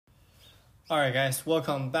All right, guys,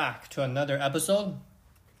 welcome back to another episode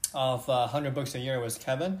of 100 Books a Year with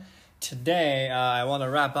Kevin. Today, I want to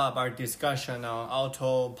wrap up our discussion on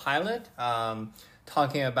autopilot,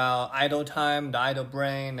 talking about idle time, the idle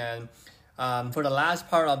brain, and for the last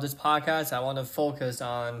part of this podcast, I want to focus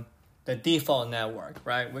on the default network,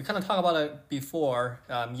 right? We kind of talked about it before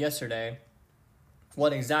yesterday,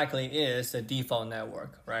 what exactly is the default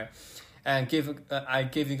network, right? And I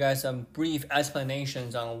give you guys some brief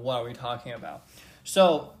explanations on what are we talking about.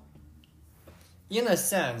 So, in a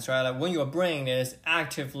sense, right, like when your brain is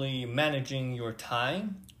actively managing your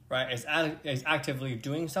time, right, it's actively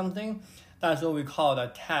doing something, that's what we call the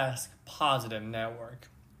task positive network,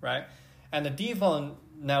 right? And the default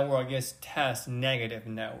network is task negative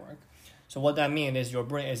network. So what that means is your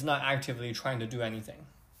brain is not actively trying to do anything.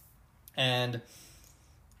 And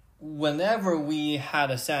whenever we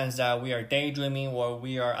had a sense that we are daydreaming or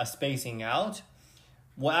we are spacing out,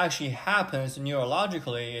 what actually happens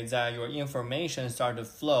neurologically is that your information starts to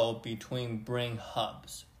flow between brain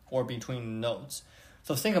hubs or between nodes.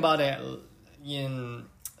 So think about it in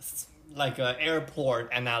like an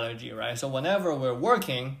airport analogy, right? So whenever we're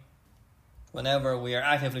working, whenever we are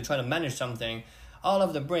actively trying to manage something, all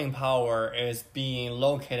of the brain power is being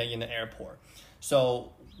located in the airport.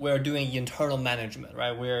 So we're doing internal management,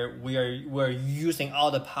 right? We're using all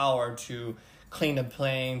the power to clean the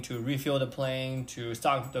plane, to refuel the plane, to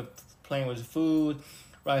stock the plane with food,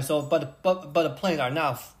 right? So, but the planes are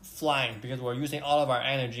not flying because we're using all of our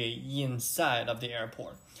energy inside of the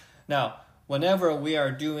airport. Now, whenever we are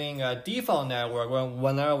doing a default network,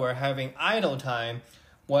 whenever we're having idle time,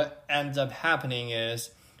 what ends up happening is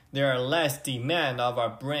there are less demand of our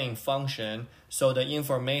brain function, so the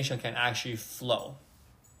information can actually flow.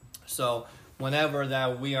 So whenever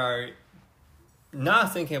that we are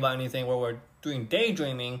not thinking about anything, where we're doing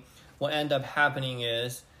daydreaming, what ends up happening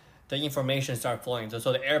is the information starts flowing.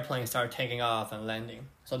 So the airplane starts taking off and landing.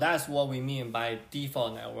 So that's what we mean by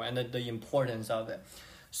default network and the importance of it.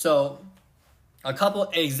 So a couple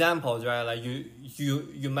examples, right? Like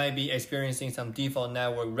you might be experiencing some default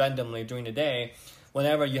network randomly during the day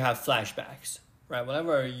whenever you have flashbacks, right?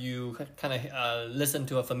 Whenever you kind of listen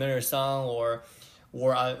to a familiar song or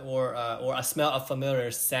a smell of familiar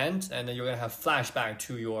scent, and then you're gonna have flashback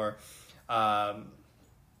to your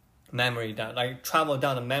memory down, like travel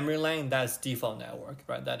down the memory lane. That's default network,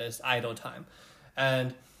 right? That is idle time.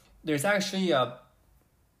 And there's actually a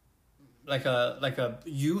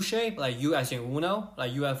U shape, like U as in Uno,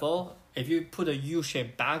 like UFO. If you put a U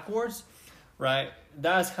shape backwards, right,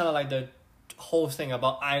 that's kind of like the whole thing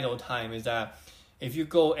about idle time, is that if you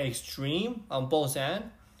go extreme on both ends,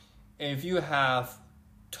 if you have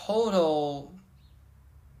total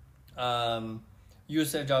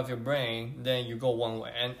usage of your brain, then you go one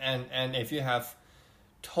way, and if you have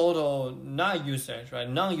total not usage, right,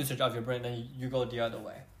 non-usage of your brain, then you go the other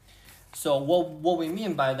way. So what we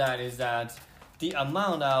mean by that is that the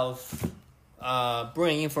amount of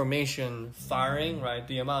brain information firing, right,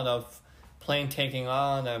 the amount of plane taking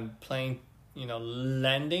on and plane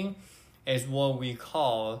landing is what we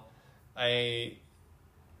call a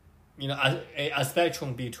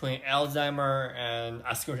spectrum between Alzheimer and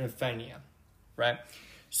schizophrenia, right?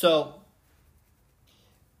 So,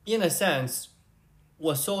 in a sense,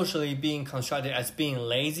 what's socially being constructed as being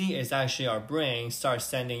lazy is actually our brain starts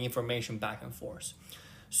sending information back and forth.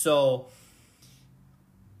 So,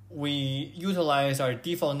 we utilize our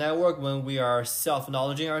default network when we are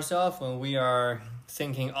self-knowledging ourselves, when we are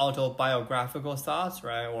thinking autobiographical thoughts,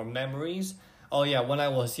 right, or memories. Oh yeah, when I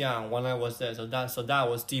was young, when I was this, so that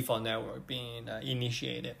was default network being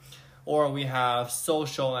initiated. Or we have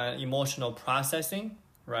social and emotional processing,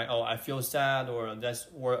 right? Oh, I feel sad, or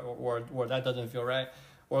that doesn't feel right,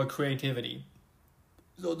 or creativity.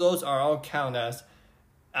 So those are all count as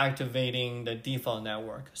activating the default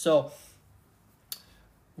network. So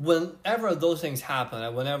whenever those things happen,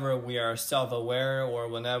 and whenever we are self-aware, or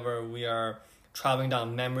whenever we are traveling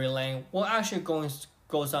down memory lane, what actually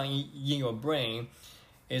goes on in your brain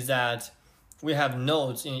is that we have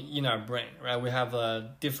nodes in our brain, right? We have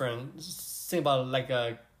a different, think about like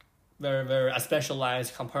a very, very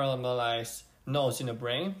specialized, compartmentalized nodes in the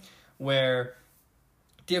brain where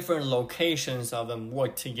different locations of them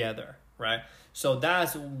work together, right? So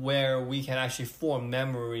that's where we can actually form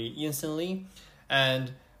memory instantly.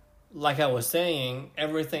 And like I was saying,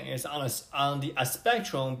 everything is on the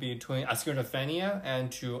spectrum between schizophrenia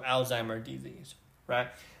and to Alzheimer's disease, right?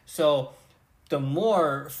 So the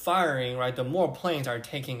more firing, right, the more planes are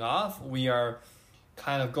taking off, we are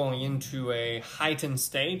kind of going into a heightened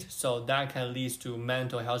state. So that can lead to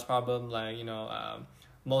mental health problems like,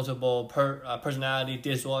 multiple personality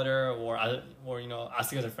disorder or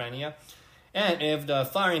schizophrenia. And if the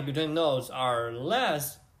firing between nodes are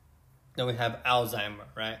less, then we have Alzheimer,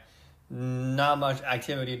 right? Not much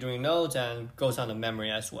activity during nodes and goes on to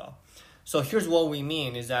memory as well. So here's what we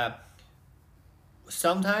mean is that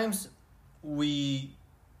sometimes we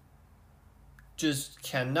just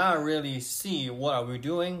cannot really see what are we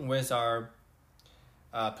doing with our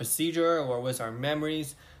procedure or with our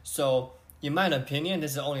memories. So in my opinion,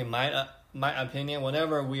 this is only my opinion,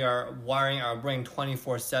 whenever we are wiring our brain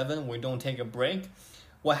 24/7, we don't take a break,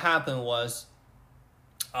 what happened was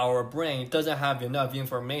our brain doesn't have enough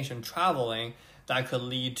information traveling that could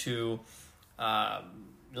lead to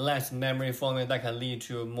less memory forming, that can lead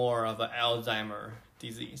to more of an Alzheimer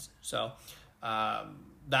disease. So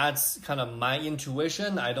that's kind of my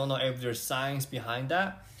intuition. I don't know if there's science behind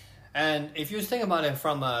that. And if you think about it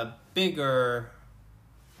from a bigger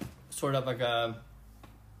sort of like a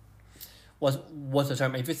what's the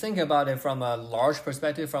term? If you think about it from a large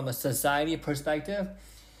perspective, from a society perspective,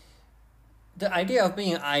 the idea of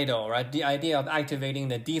being idle, right? The idea of activating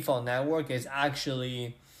the default network is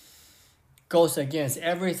actually goes against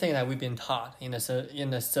everything that we've been taught in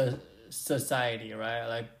the society, right?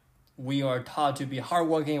 Like we are taught to be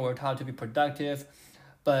hardworking, we're taught to be productive,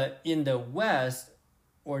 but in the West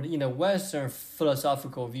or in the Western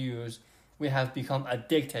philosophical views, we have become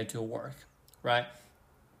addicted to work, right?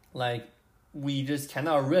 Like we just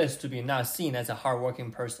cannot risk to be not seen as a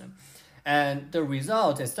hardworking person. And the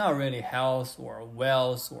result is not really health or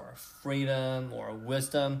wealth or freedom or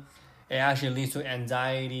wisdom. It actually leads to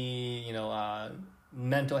anxiety,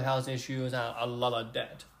 mental health issues, and a lot of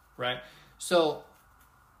debt, right? So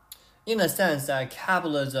in a sense that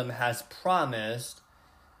capitalism has promised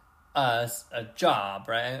us a job,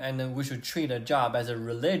 right? And then we should treat a job as a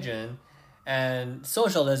religion. And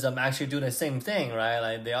socialism actually do the same thing, right?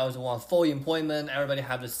 Like they always want full employment, everybody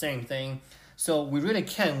have the same thing. So we really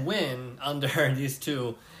can't win under these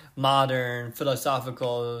two modern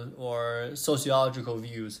philosophical or sociological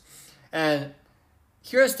views. And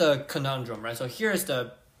here's the conundrum, right? So here's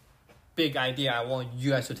the big idea I want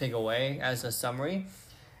you guys to take away as a summary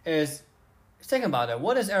is think about it.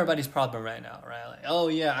 What is everybody's problem right now, right? Like, oh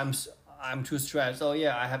yeah, I'm too stressed. Oh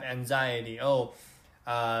yeah, I have anxiety.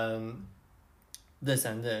 This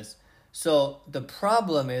and this. So the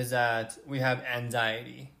problem is that we have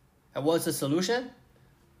anxiety. And what's the solution?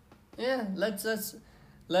 Yeah, let's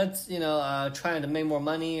trying to make more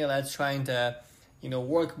money. Let's trying to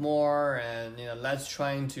work more, and let's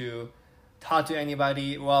trying to talk to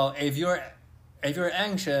anybody. Well, if you're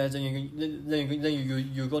anxious and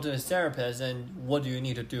you go to a therapist, and what do you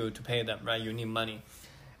need to do to pay them, right? You need money.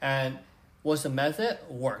 And what's the method?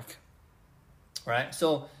 Work, right?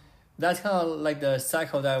 So that's kind of like the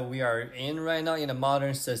cycle that we are in right now in a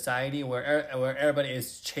modern society where everybody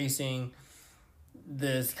is chasing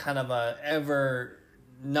this kind of a ever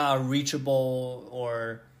not reachable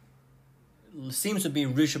or seems to be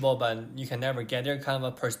reachable but you can never get there kind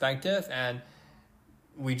of a perspective, and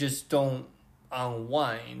we just don't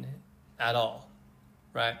unwind at all,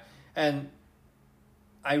 right? And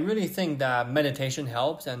I really think that meditation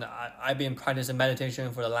helps, and I've been practicing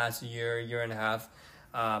meditation for the last year and a half,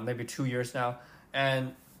 maybe 2 years now.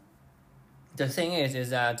 And the thing is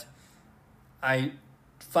that I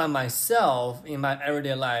find myself in my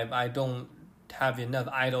everyday life, I don't have enough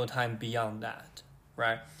idle time beyond that,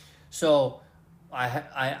 right? So I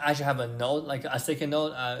actually have a note, like a sticky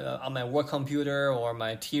note on my work computer or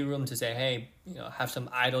my tea room to say, hey, have some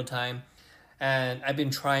idle time. And I've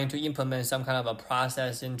been trying to implement some kind of a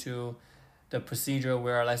process into the procedure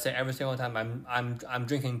where, let's say, every single time I'm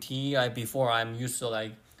drinking tea, before I'm used to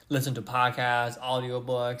like listen to podcasts,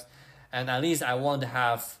 audiobooks, and at least I want to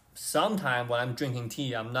have some time when I'm drinking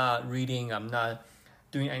tea. I'm not reading, I'm not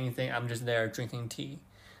doing anything. I'm just there drinking tea,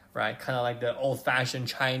 right? Kind of like the old-fashioned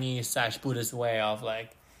Chinese/Buddhist way of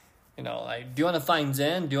like, like, do you want to find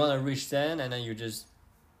Zen? Do you want to reach Zen? And then you just,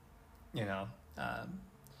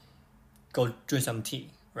 go drink some tea,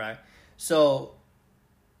 right? So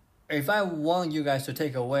if I want you guys to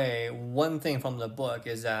take away one thing from the book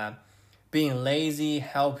is that being lazy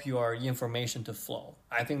help your information to flow.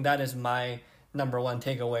 I think that is my number one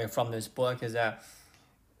takeaway from this book is that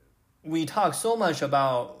we talk so much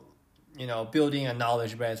about, building a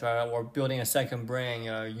knowledge base, right? Or building a second brain,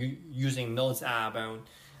 using Notes app and,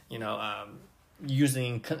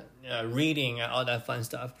 using reading and all that fun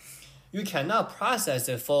stuff. You cannot process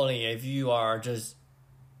it fully if you are just,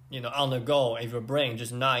 on the go, if your brain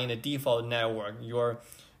just not in the default network, your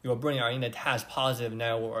brain are in the task positive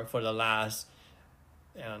network for the last,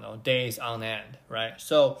 days on end, right?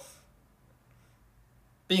 So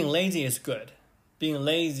being lazy is good. Being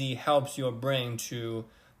lazy helps your brain to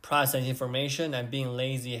process information, and being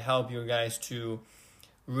lazy help you guys to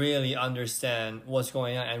really understand what's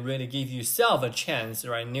going on and really give yourself a chance,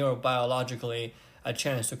 right, neurobiologically, a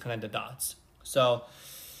chance to connect the dots. So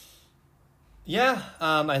yeah,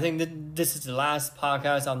 I think that this is the last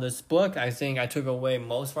podcast on this book. I think I took away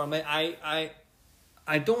most from it. I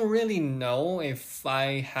don't really know if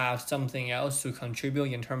I have something else to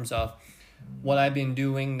contribute in terms of what I've been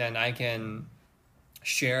doing that I can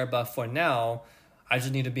share, but for now I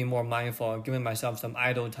just need to be more mindful of giving myself some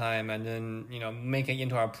idle time, and then make it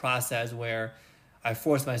into a process where I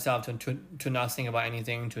force myself to not think about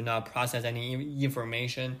anything, to not process any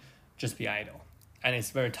information, just be idle. And it's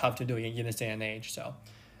very tough to do in this day and age. So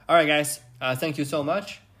all right guys, thank you so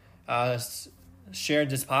much. Share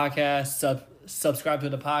this podcast, subscribe to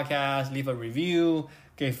the podcast, leave a review,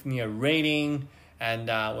 give me a rating, and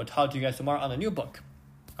we'll talk to you guys tomorrow on a new book.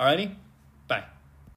 Alrighty?